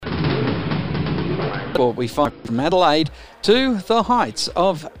Motorsport, we find from Adelaide to the heights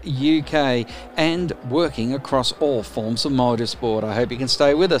of UK and working across all forms of motorsport. I hope you can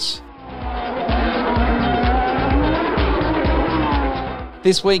stay with us.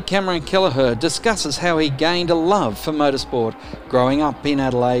 This week, Cameron Kelleher discusses how he gained a love for motorsport growing up in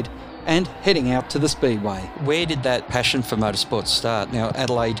Adelaide and heading out to the Speedway. Where did that passion for motorsport start? Now,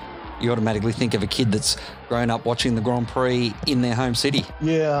 Adelaide, you automatically think of a kid that's grown up watching the Grand Prix in their home city.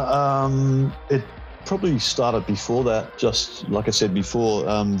 Yeah, it probably started before that. Just like I said before,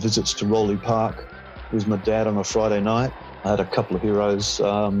 visits to Rowley Park with my dad on a Friday night. I had a couple of heroes.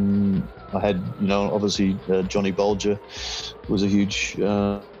 I had, obviously Johnny Bolger was a huge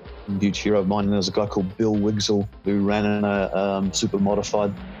hero of mine. And there's a guy called Bill Wigsell who ran in a super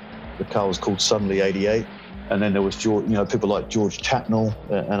modified. The car was called Suddenly 88. And then there was people like George Tatnall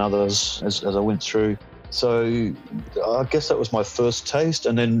and others as I went through. So I guess that was my first taste.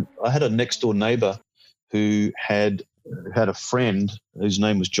 And then I had a next door neighbour who had a friend whose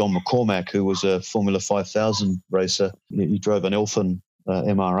name was John McCormack, who was a Formula 5000 racer. He drove an Elfin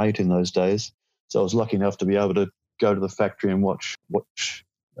MR8 in those days. So I was lucky enough to be able to go to the factory and watch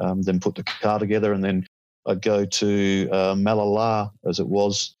them put the car together. And then I'd go to Malala, as it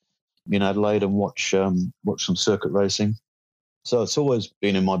was, in Adelaide, and watch some circuit racing. So it's always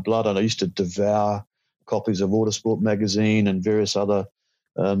been in my blood, and I used to devour copies of Autosport magazine and various other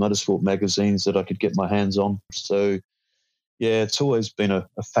motorsport magazines that I could get my hands on. So yeah, it's always been a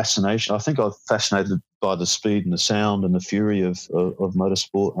fascination. I think I was fascinated by the speed and the sound and the fury of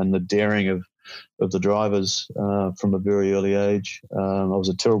motorsport and the daring of the drivers from a very early age. I was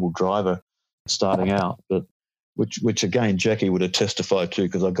a terrible driver starting out, but which again Jackie would have testified to,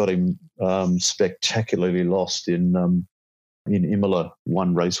 because I got him spectacularly lost in Imola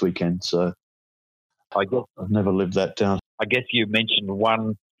one race weekend. So I guess I've never lived that down. I guess you mentioned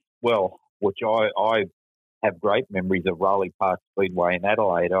one, which I have great memories of Rowley Park Speedway in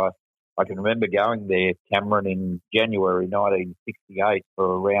Adelaide. I can remember going there, Cameron, in January 1968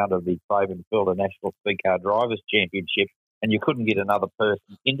 for a round of the Craven Fielder National Speedcar Drivers Championship, and you couldn't get another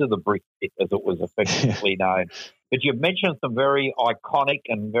person into the brick pit, as it was affectionately known. But you've mentioned some very iconic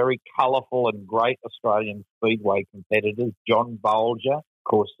and very colourful and great Australian Speedway competitors, John Bolger, of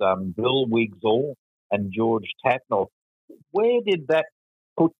course, Bill Wigsell and George Tatnall. Where did that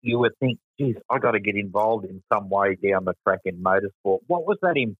put you and think, geez, I got to get involved in some way down the track in motorsport? What was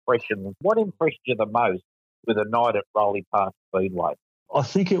that impression? What impressed you the most with a night at Rowley Park Speedway? I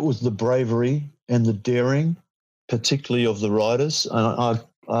think it was the bravery and the daring, particularly of the riders. And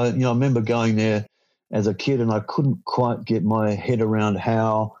I remember going there as a kid, and I couldn't quite get my head around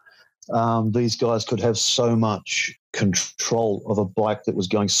how these guys could have so much control of a bike that was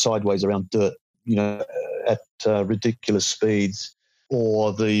going sideways around dirt, at ridiculous speeds. Or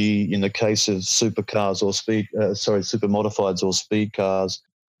in the case of supercars or super modifieds or speed cars,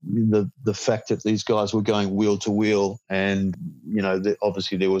 the fact that these guys were going wheel to wheel, and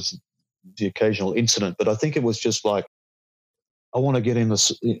obviously there was the occasional incident, but I think it was just like, I want to get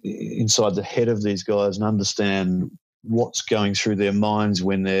inside the head of these guys and understand what's going through their minds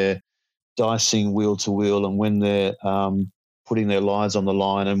when they're dicing wheel to wheel, and when they're putting their lives on the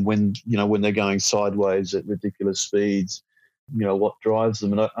line, and when they're going sideways at ridiculous speeds. What drives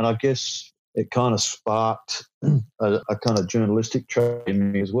them, and I guess it kind of sparked a kind of journalistic trait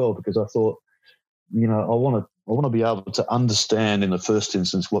in me as well, because I thought, I want to be able to understand in the first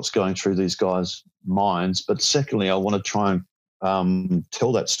instance what's going through these guys' minds, but secondly, I want to try and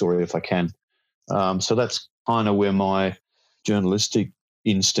tell that story if I can. So that's kind of where my journalistic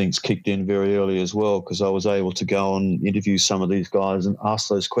instincts kicked in very early as well, because I was able to go and interview some of these guys and ask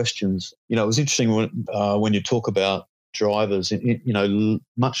those questions. It was interesting when you talk about drivers,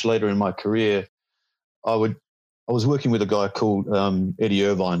 much later in my career, I was working with a guy called Eddie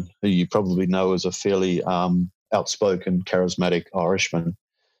Irvine, who you probably know as a fairly outspoken, charismatic Irishman.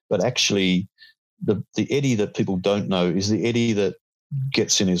 But actually, the Eddie that people don't know is the Eddie that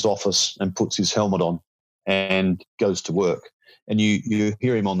gets in his office and puts his helmet on and goes to work. And you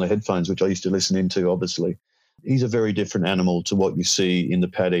hear him on the headphones, which I used to listen into, obviously. He's a very different animal to what you see in the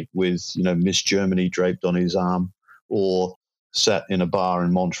paddock with, Miss Germany draped on his arm, or sat in a bar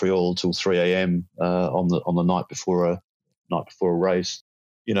in Montreal till 3 a.m. On the night before a race.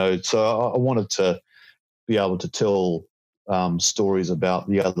 So I wanted to be able to tell stories about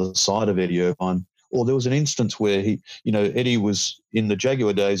the other side of Eddie Irvine. Or there was an instance where Eddie was in the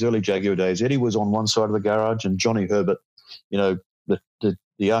Jaguar days, early Jaguar days. Eddie was on one side of the garage, and Johnny Herbert,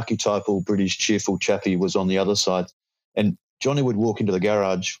 the archetypal British cheerful chappie, was on the other side. And Johnny would walk into the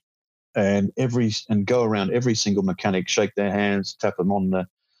garage and go around every single mechanic, shake their hands, tap them on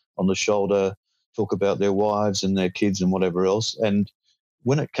the shoulder, talk about their wives and their kids and whatever else. And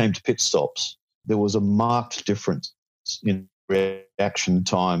when it came to pit stops, there was a marked difference in reaction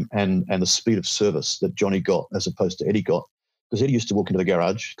time and the speed of service that Johnny got as opposed to Eddie got. Because Eddie used to walk into the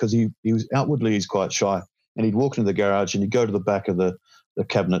garage because he was outwardly he's quite shy, and he'd walk into the garage and he'd go to the back of the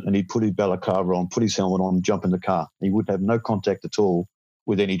cabinet and he'd put his balaclava on, put his helmet on, and jump in the car. He would have no contact at all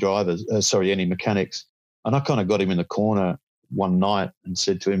with any any mechanics. And I kind of got him in the corner one night and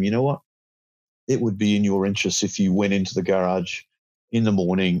said to him, you know what? It would be in your interest if you went into the garage in the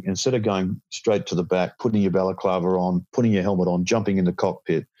morning, instead of going straight to the back, putting your balaclava on, putting your helmet on, jumping in the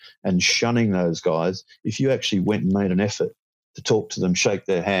cockpit and shunning those guys, if you actually went and made an effort to talk to them, shake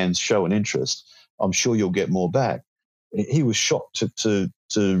their hands, show an interest, I'm sure you'll get more back. He was shocked to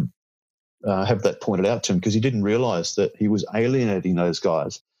have that pointed out to him because he didn't realise that he was alienating those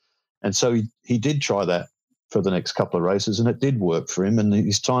guys. And so he did try that for the next couple of races, and it did work for him, and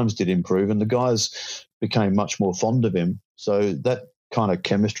his times did improve, and the guys became much more fond of him. So that kind of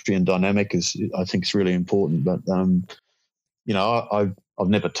chemistry and dynamic I think, is really important. But I've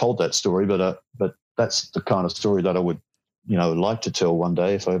never told that story, but that's the kind of story that I would like to tell one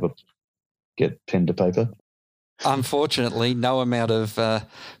day if I ever get pen to paper. Unfortunately, no amount of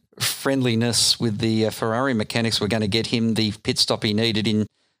friendliness with the Ferrari mechanics were going to get him the pit stop he needed in,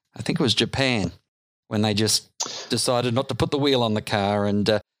 I think it was Japan, when they just decided not to put the wheel on the car, and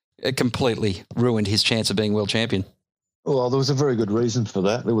it completely ruined his chance of being world champion. Well, there was a very good reason for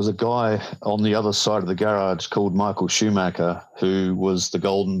that. There was a guy on the other side of the garage called Michael Schumacher, who was the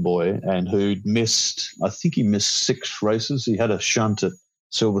golden boy and who'd missed 6 races. He had a shunt at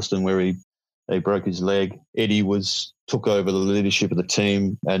Silverstone where he broke his leg. Eddie took over the leadership of the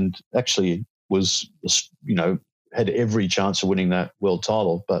team and actually was, had every chance of winning that world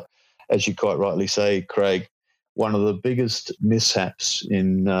title. But as you quite rightly say, Craig, one of the biggest mishaps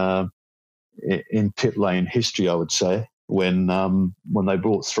in pit lane history, I would say, when they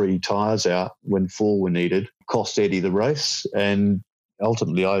brought 3 tyres out when 4 were needed, cost Eddie the race, and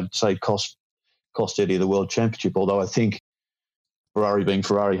ultimately I'd say cost Eddie the world championship. Although I think Ferrari being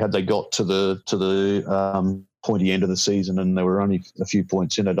Ferrari, had they got to the pointy end of the season and there were only a few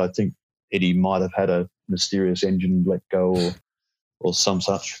points in it, I think Eddie might have had a mysterious engine let go or some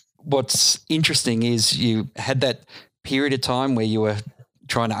such. What's interesting is you had that period of time where you were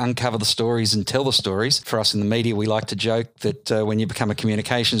trying to uncover the stories and tell the stories. For us in the media, we like to joke that when you become a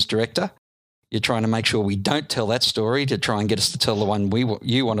communications director, you're trying to make sure we don't tell that story to try and get us to tell the one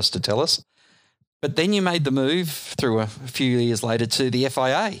you want us to tell us. But then you made the move through a few years later to the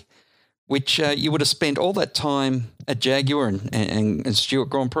FIA, which you would have spent all that time at Jaguar and Stewart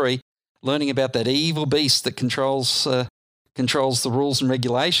Grand Prix learning about that evil beast that controls the rules and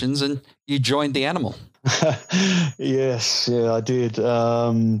regulations, and you joined the animal. Yes, I did.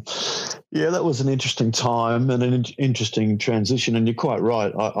 That was an interesting time and an interesting transition. And you're quite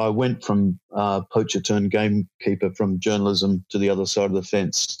right. I went from poacher turned gamekeeper from journalism to the other side of the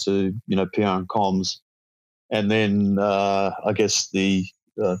fence to PR and comms, and then I guess to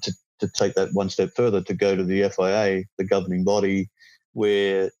take that one step further, to go to the FIA, the governing body,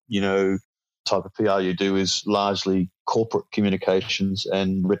 where type of PR you do is largely corporate communications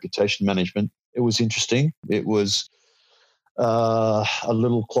and reputation management. It was interesting. It was a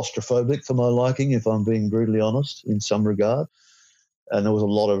little claustrophobic for my liking, if I'm being brutally honest, in some regard. And there was a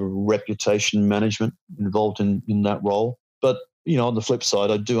lot of reputation management involved in that role. But, on the flip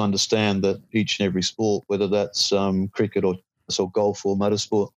side, I do understand that each and every sport, whether that's cricket or golf or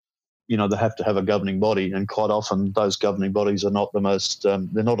motorsport, they have to have a governing body. And quite often those governing bodies are not the most,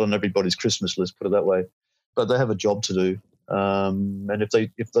 they're not on everybody's Christmas list, put it that way. But they have a job to do. And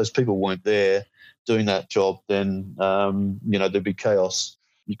if those people weren't there doing that job, then there'd be chaos.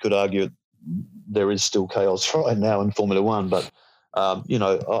 You could argue there is still chaos right now in Formula One, but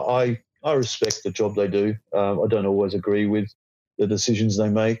I respect the job they do. I don't always agree with the decisions they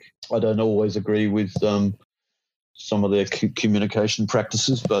make. I don't always agree with some of their communication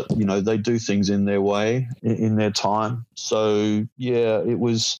practices, but they do things in their way, in their time. So it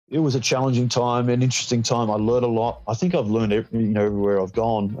was a challenging time, an interesting time. I learned a lot. I think I've learned everywhere I've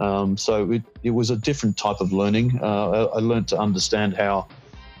gone. So it was a different type of learning. I learned to understand how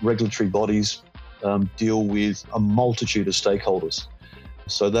regulatory bodies deal with a multitude of stakeholders.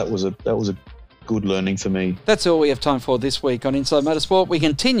 So that was a good learning for me. That's all we have time for this week on Inside Motorsport. We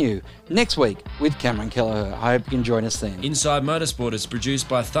continue next week with Cameron Kelleher. I hope you can join us then. Inside Motorsport is produced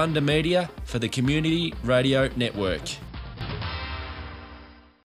by Thunder Media for the Community Radio Network.